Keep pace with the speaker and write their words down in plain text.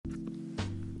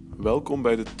Welkom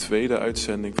bij de tweede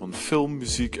uitzending van Film,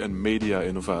 Muziek en Media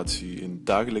Innovatie, een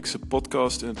dagelijkse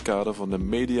podcast in het kader van de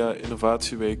Media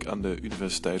Innovatieweek aan de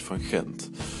Universiteit van Gent.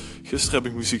 Gisteren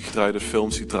heb ik muziek gedraaid uit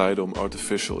films die draaiden om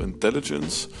artificial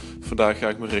intelligence. Vandaag ga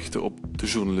ik me richten op de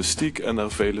journalistiek en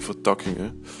naar vele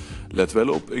vertakkingen. Let wel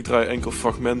op, ik draai enkel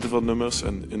fragmenten van nummers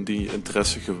en indien je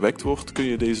interesse gewekt wordt, kun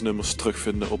je deze nummers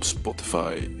terugvinden op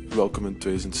Spotify. Welkom in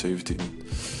 2017.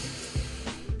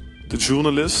 De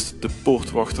journalist, de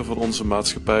poortwachter van onze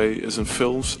maatschappij, is in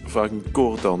films vaak een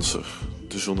koordanser.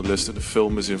 De journalist in de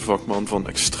film is een vakman van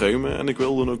extreme en ik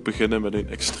wil dan ook beginnen met een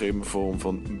extreme vorm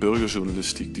van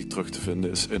burgerjournalistiek die terug te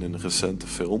vinden is in een recente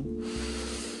film.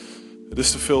 Het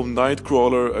is de film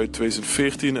Nightcrawler uit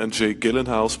 2014 en Jake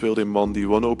Gyllenhaal speelt een man die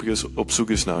wanhopig op zoek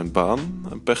is naar een baan.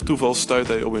 En per toeval stuit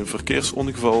hij op een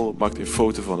verkeersongeval, maakt een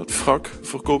foto van het wrak,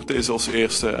 verkoopt deze als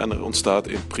eerste en er ontstaat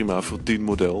een prima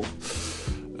verdienmodel.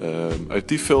 Uit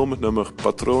die film het nummer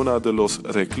Patrona de los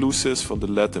Recluses van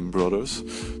de Latin Brothers,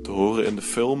 te horen in de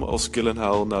film als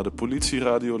Gyllenhaal naar de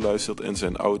politieradio luistert in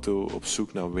zijn auto op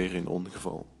zoek naar weer een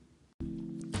ongeval.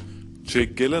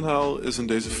 Jake Gyllenhaal is in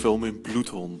deze film een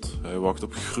bloedhond. Hij wacht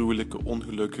op gruwelijke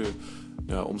ongelukken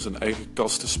om zijn eigen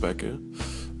kast te spekken.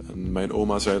 En mijn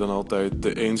oma zei dan altijd,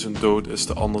 de een zijn dood is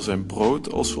de ander zijn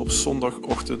brood, als we op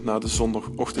zondagochtend na de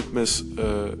zondagochtendmis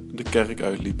de kerk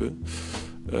uitliepen.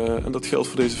 En dat geldt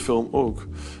voor deze film ook.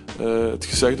 Het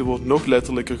gezegde wordt nog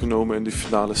letterlijker genomen in de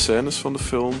finale scènes van de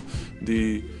film,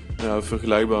 die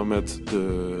vergelijkbaar met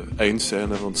de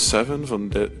eindscène van Seven van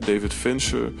David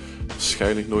Fincher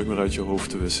waarschijnlijk nooit meer uit je hoofd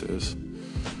te wissen is.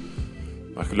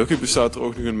 Maar gelukkig bestaat er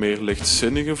ook nog een meer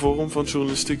lichtzinnige vorm van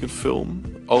journalistiek in film.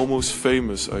 Almost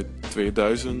Famous uit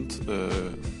 2000,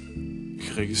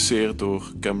 geregisseerd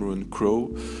door Cameron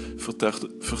Crowe,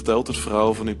 vertelt het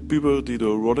verhaal van een puber die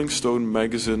door Rolling Stone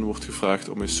magazine wordt gevraagd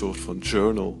om een soort van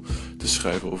journal te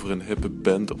schrijven over een hippe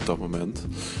band op dat moment.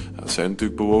 Het zijn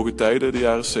natuurlijk bewogen tijden, de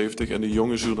jaren 70, en de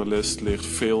jonge journalist leert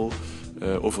veel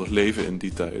over het leven in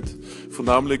die tijd.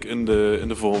 Voornamelijk in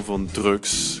de vorm van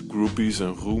drugs, groupies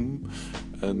en roem.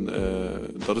 En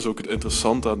dat is ook het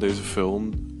interessante aan deze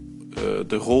film.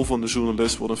 De rol van de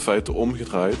journalist wordt in feite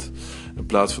omgedraaid. In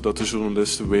plaats van dat de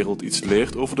journalist de wereld iets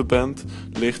leert over de band,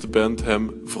 leert de band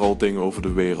hem vooral dingen over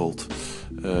de wereld.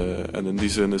 En in die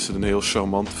zin is het een heel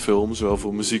charmante film, zowel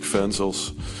voor muziekfans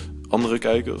als andere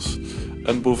kijkers.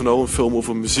 En bovenal een film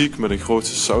over muziek met een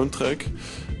grootse soundtrack.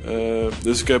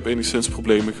 Dus ik heb enigszins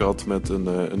problemen gehad met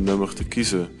een nummer te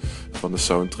kiezen van de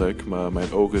soundtrack. Maar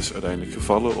mijn oog is uiteindelijk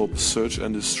gevallen op Search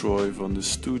and Destroy van The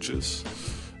Stooges.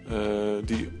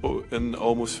 Die in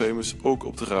Almost Famous ook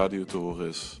op de radio te horen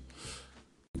is.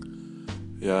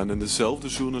 Ja, en in dezelfde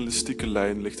journalistieke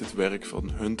lijn ligt het werk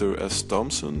van Hunter S.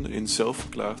 Thompson, een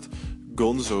zelfverklaard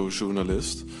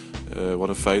gonzo-journalist, wat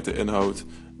in feite inhoudt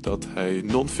dat hij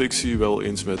non-fictie wel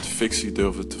eens met fictie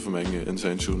durfde te vermengen in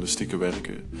zijn journalistieke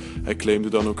werken. Hij claimde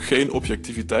dan ook geen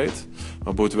objectiviteit,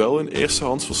 maar bood wel een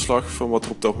eerstehands verslag van wat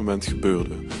er op dat moment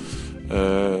gebeurde.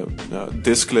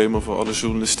 Disclaimer voor alle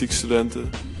journalistiekstudenten.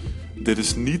 Dit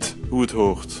is niet hoe het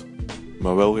hoort,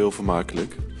 maar wel heel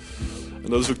vermakelijk. En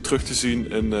dat is ook terug te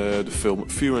zien in de film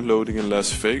Fear and Loathing in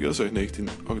Las Vegas uit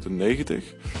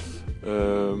 1998.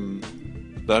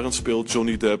 Daarin speelt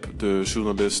Johnny Depp de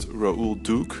journalist Raoul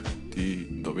Duke,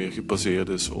 die dan weer gebaseerd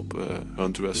is op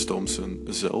Hunter S. Thompson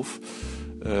zelf.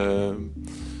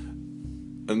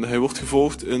 En hij wordt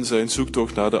gevolgd in zijn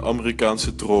zoektocht naar de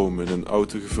Amerikaanse droom, in een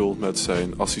auto gevuld met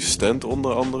zijn assistent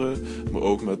onder andere, maar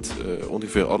ook met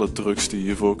ongeveer alle drugs die je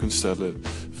je voor kunt stellen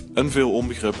en veel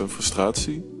onbegrip en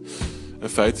frustratie. In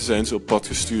feite zijn ze op pad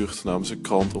gestuurd namens een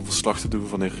krant om verslag te doen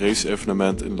van een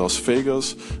race-evenement in Las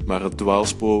Vegas, maar het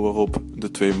dwaalspoor waarop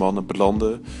de twee mannen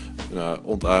belanden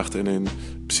ontaardt in een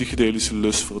psychedelische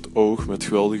lust voor het oog met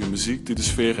geweldige muziek die de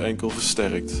sfeer enkel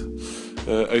versterkt.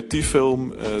 Uit die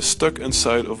film Stuck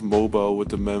Inside of Mobile with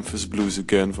the Memphis Blues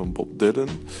Again van Bob Dylan.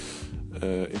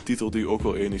 Een titel die ook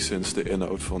wel enigszins de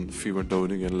inhoud van Fear and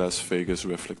Loathing in Las Vegas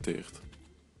reflecteert.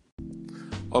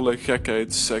 Alle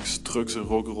gekheid, seks, drugs en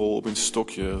rock'n'roll op een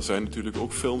stokje. Er zijn natuurlijk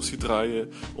ook films die draaien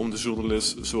om de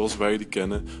journalist zoals wij die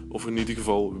kennen, of in ieder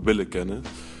geval willen kennen.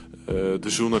 De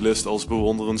journalist als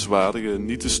bewonderenswaardige,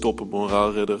 niet te stoppen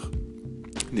moraalridder,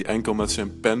 die enkel met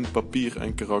zijn pen, papier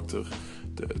en karakter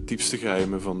de diepste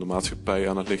geheimen van de maatschappij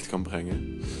aan het licht kan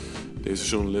brengen. Deze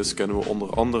journalist kennen we onder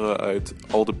andere uit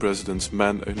All the President's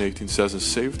Men uit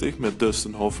 1976 met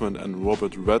Dustin Hoffman en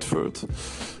Robert Redford.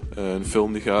 Een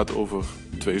film die gaat over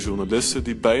twee journalisten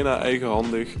die bijna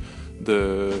eigenhandig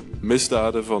de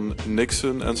misdaden van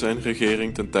Nixon en zijn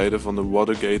regering ten tijde van de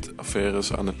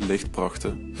Watergate-affaires aan het licht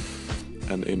brachten.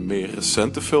 En een meer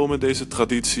recente film in deze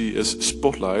traditie is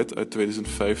Spotlight uit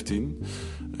 2015.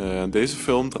 Deze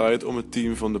film draait om het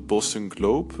team van de Boston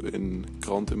Globe, een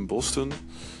krant in Boston.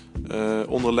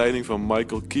 Onder leiding van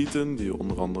Michael Keaton, die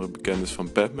onder andere bekend is van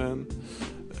Batman.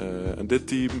 En dit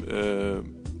team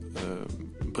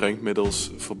brengt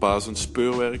middels verbazend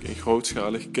speurwerk en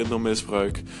grootschalig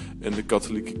kindermisbruik in de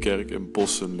katholieke kerk in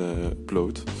Boston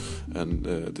bloot. En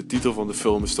de titel van de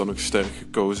film is dan ook sterk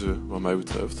gekozen wat mij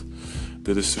betreft.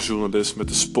 Dit is de journalist met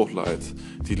de spotlight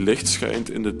die licht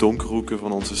schijnt in de donkerhoeken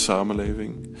van onze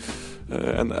samenleving.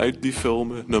 En uit die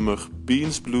film nummer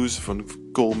Beans Blues van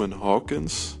Coleman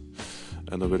Hawkins.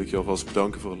 En dan wil ik je alvast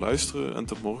bedanken voor het luisteren en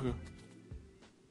tot morgen.